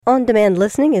On-demand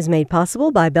listening is made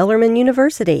possible by Bellarmine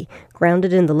University.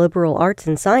 Grounded in the liberal arts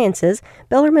and sciences,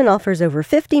 Bellarmine offers over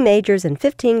 50 majors and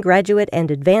 15 graduate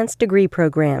and advanced degree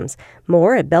programs.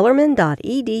 More at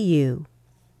bellarmine.edu.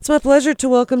 It's my pleasure to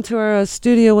welcome to our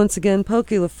studio once again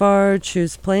Pokey LaFarge,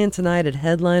 who's playing tonight at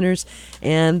Headliners.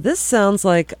 And this sounds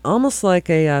like almost like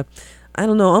a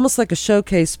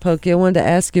showcase, Pokey. I wanted to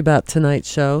ask you about tonight's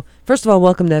show. First of all,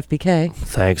 welcome to FPK.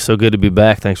 Thanks. So good to be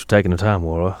back. Thanks for taking the time,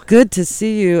 Laura. Good to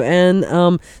see you.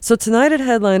 And so tonight at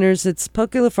Headliners, it's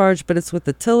Pokey LaFarge, but it's with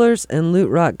the Tillers and Loot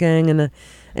Rock Gang.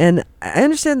 And I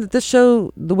understand that this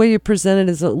show, the way you present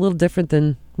it, is a little different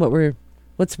than what we're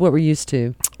used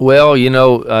to. Well,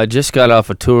 I just got off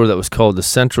a tour that was called the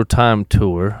Central Time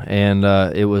Tour, and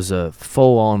it was a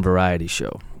full-on variety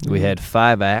show. Mm-hmm. We had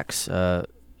 5 acts.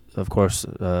 Of course,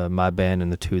 my band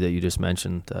and the 2 that you just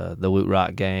mentioned, the Loot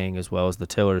Rock Gang, as well as the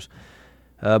Tillers.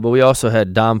 But we also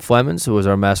had Dom Flemons, who was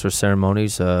our master of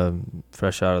ceremonies,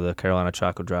 fresh out of the Carolina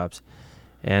Choco Drops,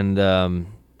 and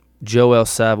Joel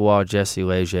Savoy, Jesse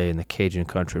Leger, and the Cajun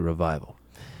Country Revival.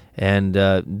 And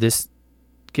this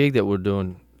gig that we're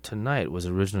doing tonight was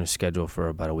originally scheduled for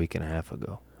about a week and a half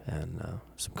ago. And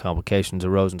some complications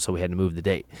arose, and so we had to move the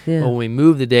date. Yeah. Well, when we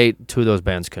moved the date, 2 of those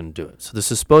bands couldn't do it. So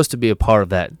this is supposed to be a part of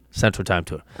that Central Time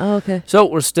Tour. Oh, okay. So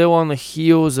we're still on the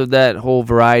heels of that whole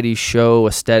variety show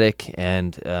aesthetic,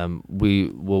 and we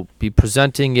will be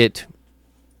presenting it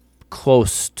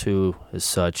close to as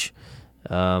such,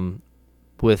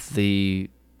 with the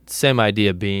same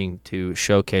idea being to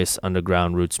showcase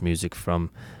underground roots music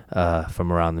from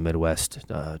around the Midwest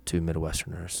to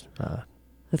Midwesterners.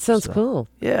 That sounds cool.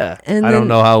 Yeah. And I don't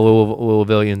know how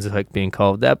Louisvillians like being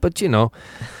called that, but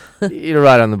you're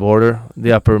right on the border,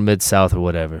 the upper Mid-South or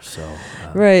whatever. So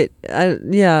right. I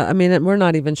mean, we're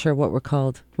not even sure what we're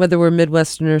called. Whether we're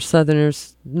Midwesterners,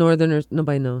 Southerners, Northerners,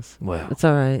 nobody knows. Well. It's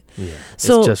all right. Yeah, it's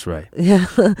just right. Yeah.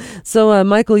 So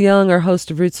Michael Young, our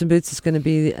host of Roots and Boots, is going to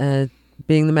be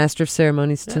being the master of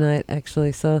ceremonies tonight,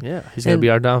 actually. So yeah, he's going to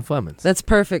be our Don Flemons. That's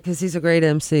perfect because he's a great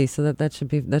MC. So that should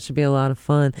be a lot of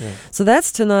fun. Yeah. So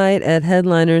that's tonight at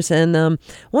Headliners, and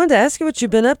wanted to ask you what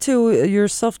you've been up to. Your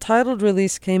self-titled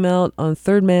release came out on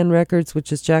Third Man Records,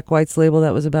 which is Jack White's label.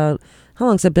 That was about, how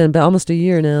long has it been? About almost a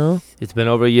year now. It's been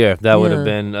over a year. That would have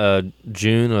been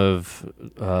June of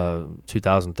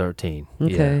 2013.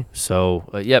 Okay. Yeah. So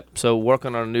So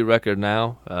working on a new record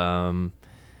now.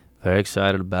 Very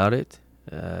excited about it.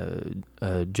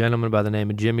 A gentleman by the name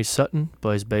of Jimmy Sutton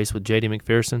plays bass with J.D.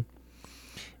 McPherson.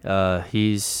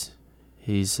 He's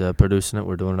producing it.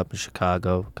 We're doing it up in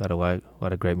Chicago. Got a lot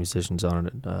of great musicians on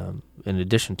it. In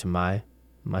addition to my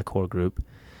core group,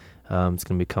 it's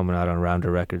going to be coming out on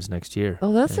Rounder Records next year.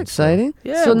 Oh, that's exciting.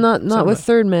 So not with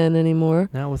Third Man anymore.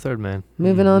 Not with Third Man.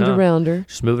 Moving on to Rounder.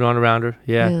 Just moving on to Rounder.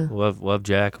 Yeah. Love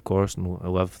Jack, of course, and I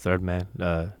love Third Man.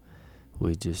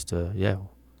 We just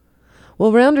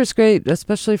Well, Rounder's great,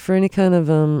 especially for any kind of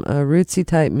rootsy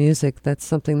type music. That's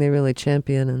something they really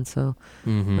champion, and so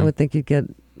I would think you'd get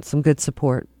some good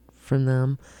support from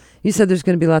them. You said there's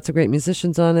going to be lots of great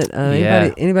musicians on it.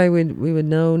 Anybody we would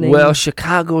know? Well,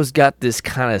 Chicago's got this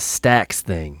kind of stacks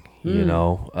thing,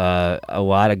 a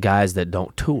lot of guys that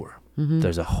don't tour. Mm-hmm.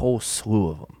 There's a whole slew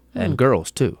of them, and girls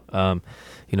too.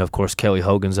 Of course, Kelly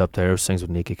Hogan's up there, sings with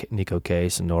Nico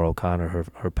Case, and Nora O'Connor,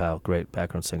 her pal, great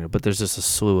background singer. But there's just a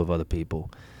slew of other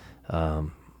people.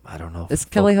 I don't know. Is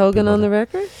Kelly Hogan on the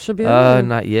record? She'll be on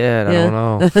not yet. I don't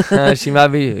know. She might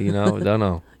be, don't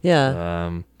know.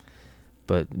 Yeah.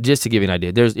 But just to give you an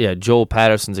idea, there's Joel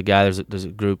Patterson's a guy. There's a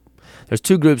group. There's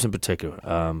 2 groups in particular.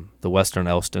 The Western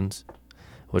Elstons,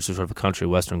 which is sort of a country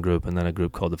western group, and then a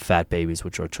group called the Fat Babies,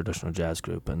 which are a traditional jazz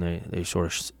group, and they sort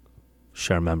of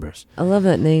share members. I love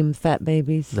that name, Fat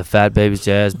Babies. The Fat Babies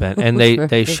Jazz Band. And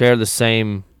they share the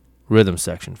same rhythm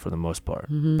section for the most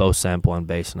part. Mm-hmm. Both Sample on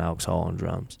bass and Alex Hall on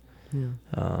drums.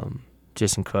 Yeah.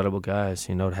 Just incredible guys,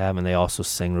 to have. And they also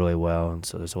sing really well. And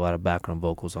so there's a lot of background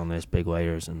vocals on this, big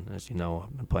layers. And as you know,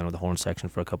 I've been playing with the horn section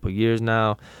for a couple of years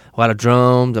now. A lot of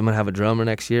drums. I'm going to have a drummer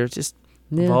next year. It's just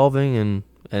evolving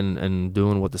and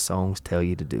doing what the songs tell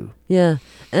you to do. Yeah.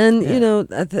 And,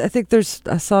 I think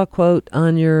I saw a quote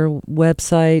on your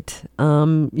website.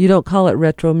 You don't call it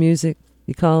retro music.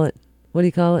 You call it, what do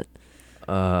you call it?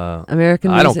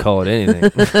 American music? I don't call it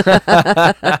anything.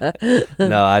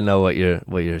 No, I know what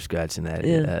you're scratching at.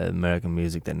 Yeah. American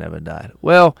music that never died.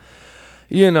 Well,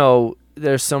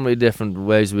 there's so many different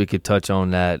ways we could touch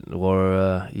on that,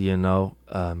 Laura.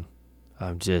 I'm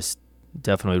just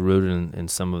definitely rooted in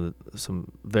some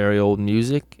very old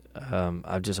music.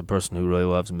 I'm just a person who really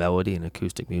loves melody and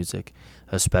acoustic music,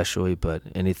 especially. But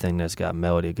anything that's got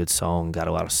melody, a good song, got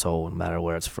a lot of soul, no matter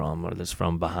where it's from, whether it's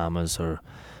from Bahamas or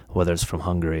whether it's from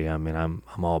Hungary. I mean, I'm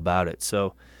all about it.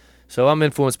 So I'm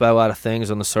influenced by a lot of things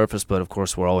on the surface, but of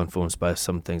course we're all influenced by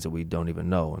some things that we don't even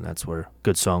know, and that's where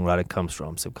good songwriting comes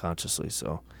from subconsciously.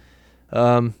 So,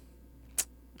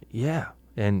 yeah,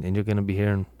 and you're gonna be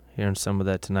hearing some of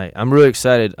that tonight. I'm really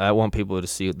excited. I want people to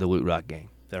see the Loot Rock Gang.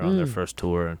 They're on their first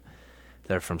tour, and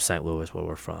they're from St. Louis, where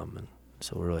we're from, and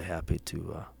so we're really happy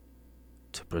to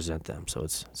present them. So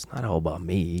it's not all about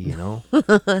me, you know.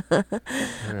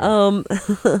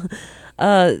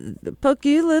 Pokey,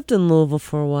 you lived in Louisville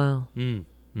for a while,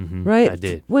 right? I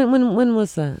did. When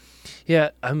was that? Yeah,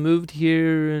 I moved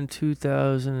here in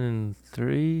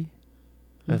 2003.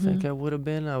 I think I would have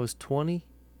been. I was 20.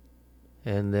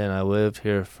 And then I lived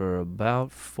here for about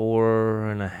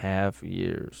 4.5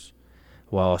 years,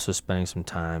 while also spending some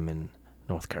time in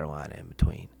North Carolina in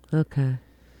between. Okay.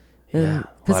 Yeah,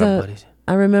 a lot of buddies.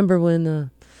 I remember when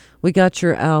we got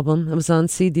your album. It was on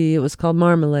CD. It was called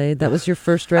Marmalade. That was your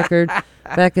first record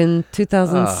back in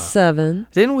 2007.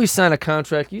 Didn't we sign a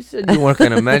contract? You said you weren't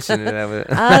going to mention it.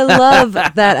 I love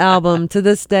that album. To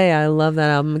this day, I love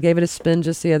that album. I gave it a spin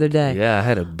just the other day. Yeah, I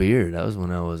had a beard. That was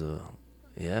when I was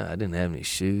I didn't have any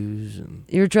shoes. And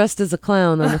you're dressed as a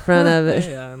clown on the front of it.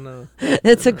 Yeah, I know.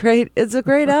 It's a great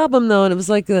album though, and it was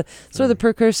like sort of the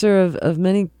precursor of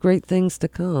many great things to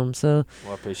come. So,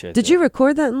 well, I appreciate. Did you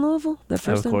record that in Louisville? That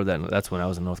first I recorded that. That's when I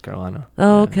was in North Carolina.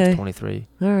 Oh, yeah, okay. I was 23.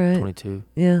 All right. 22.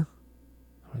 Yeah.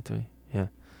 23. Yeah.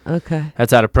 Okay.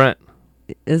 That's out of print.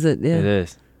 Is it? Yeah. It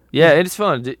is. Yeah, it's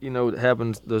fun. You know, it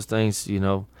happens. Those things. You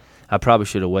know, I probably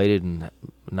should have waited and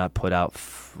not put out.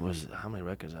 How many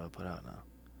records I would put out now?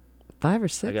 5 or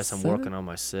 6. I guess I'm 7? working on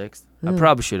my 6th. I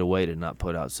probably should have waited and not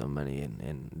put out so many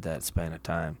in that span of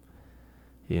time.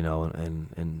 You know,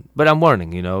 and but I'm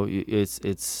learning. You know,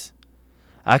 it's.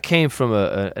 I came from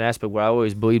an aspect where I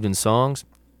always believed in songs,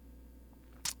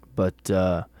 but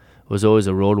was always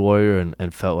a road warrior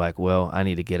and felt like, well, I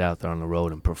need to get out there on the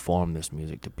road and perform this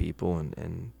music to people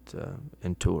and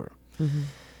tour. Mm-hmm.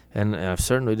 And I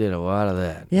certainly did a lot of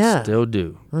that. Yeah, still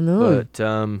do. I know.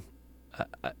 But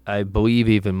I believe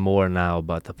even more now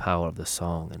about the power of the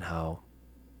song and how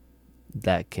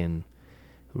that can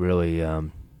really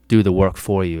do the work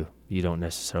for you. You don't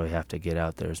necessarily have to get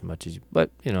out there as much as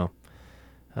but you know,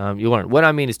 you learn. What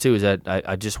I mean is that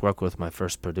I just worked with my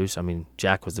first producer. I mean,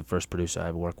 Jack was the first producer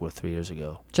I worked with 3 years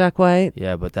ago. Jack White?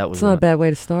 Yeah, but that was it's not a bad way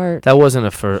to start. That wasn't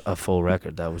a full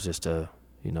record. That was just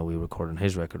we recorded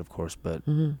his record, of course, but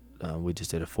we just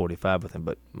did a 45 with him.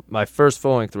 But my first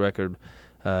full-length record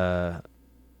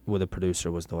with a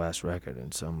producer was the last record,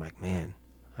 and so I'm like, man,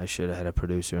 I should have had a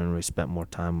producer and really spent more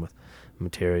time with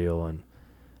material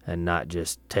and not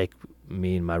just take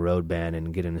me and my road band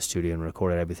and get in the studio and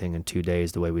record everything in 2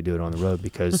 days the way we do it on the road,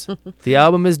 because the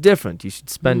album is different. You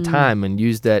should spend time and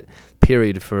use that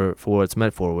period for what it's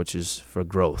meant for, which is for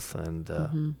growth.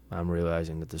 And I'm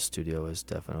realizing that the studio is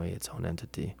definitely its own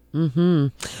entity.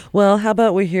 Well, how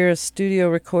about we hear a studio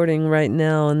recording right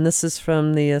now, and this is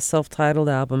from the self-titled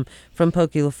album from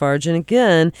Pokey LaFarge. And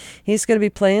again, he's going to be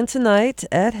playing tonight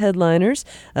at Headliners.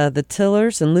 The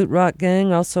Tillers and Loot Rock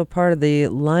Gang, also part of the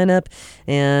lineup,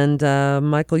 and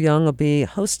Michael Young will be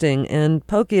hosting. And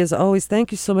Pokey, as always,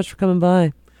 thank you so much for coming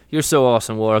by. You're so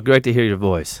awesome, Laura. Great to hear your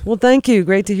voice. Well, thank you.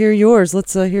 Great to hear yours.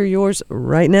 Let's hear yours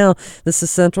right now. This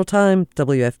is Central Time,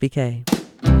 WFPK.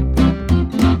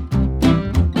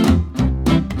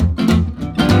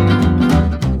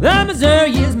 The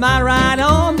Missouri is my right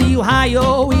arm, the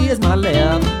Ohio is my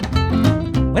left.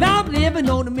 But I'm living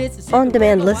on the Mississippi.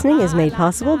 On-demand listening is made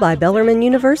possible by Bellarmine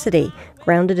University.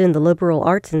 Grounded in the liberal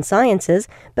arts and sciences,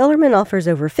 Bellarmine offers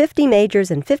over 50 majors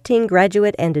and 15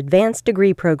 graduate and advanced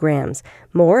degree programs.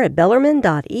 More at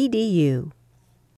bellarmine.edu.